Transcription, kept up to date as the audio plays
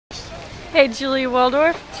Hey, Julia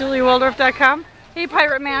Waldorf, JuliaWaldorf.com. Hey,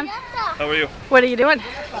 Pirate Man. How are you? What are you doing?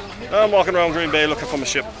 I'm walking around Green Bay looking for my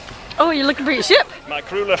ship. Oh, you're looking for your ship? My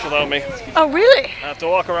crew left without me. Oh, really? I have to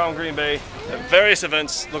walk around Green Bay at various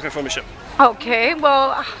events looking for my ship. Okay,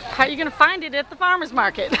 well, how are you going to find it at the farmer's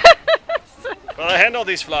market? Well, I hand out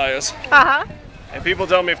these flyers, Uh-huh. and people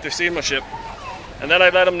tell me if they've seen my ship, and then I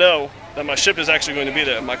let them know that my ship is actually going to be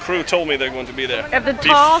there. My crew told me they're going to be there. At the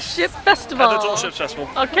Tall Ship Festival. At the Tall Ships Festival.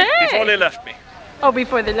 Okay. Before they left me. Oh,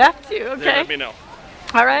 before they left you. They let Okay. me know.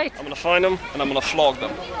 All right. I'm going to find them, and I'm going to flog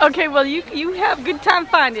them. Okay, well, you have a good time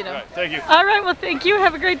finding them. All right, thank you. All right, well, thank you.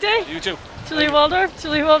 Have a great day. You too. Julia Waldorf,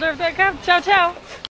 JuliaWaldorf.com. Ciao, ciao.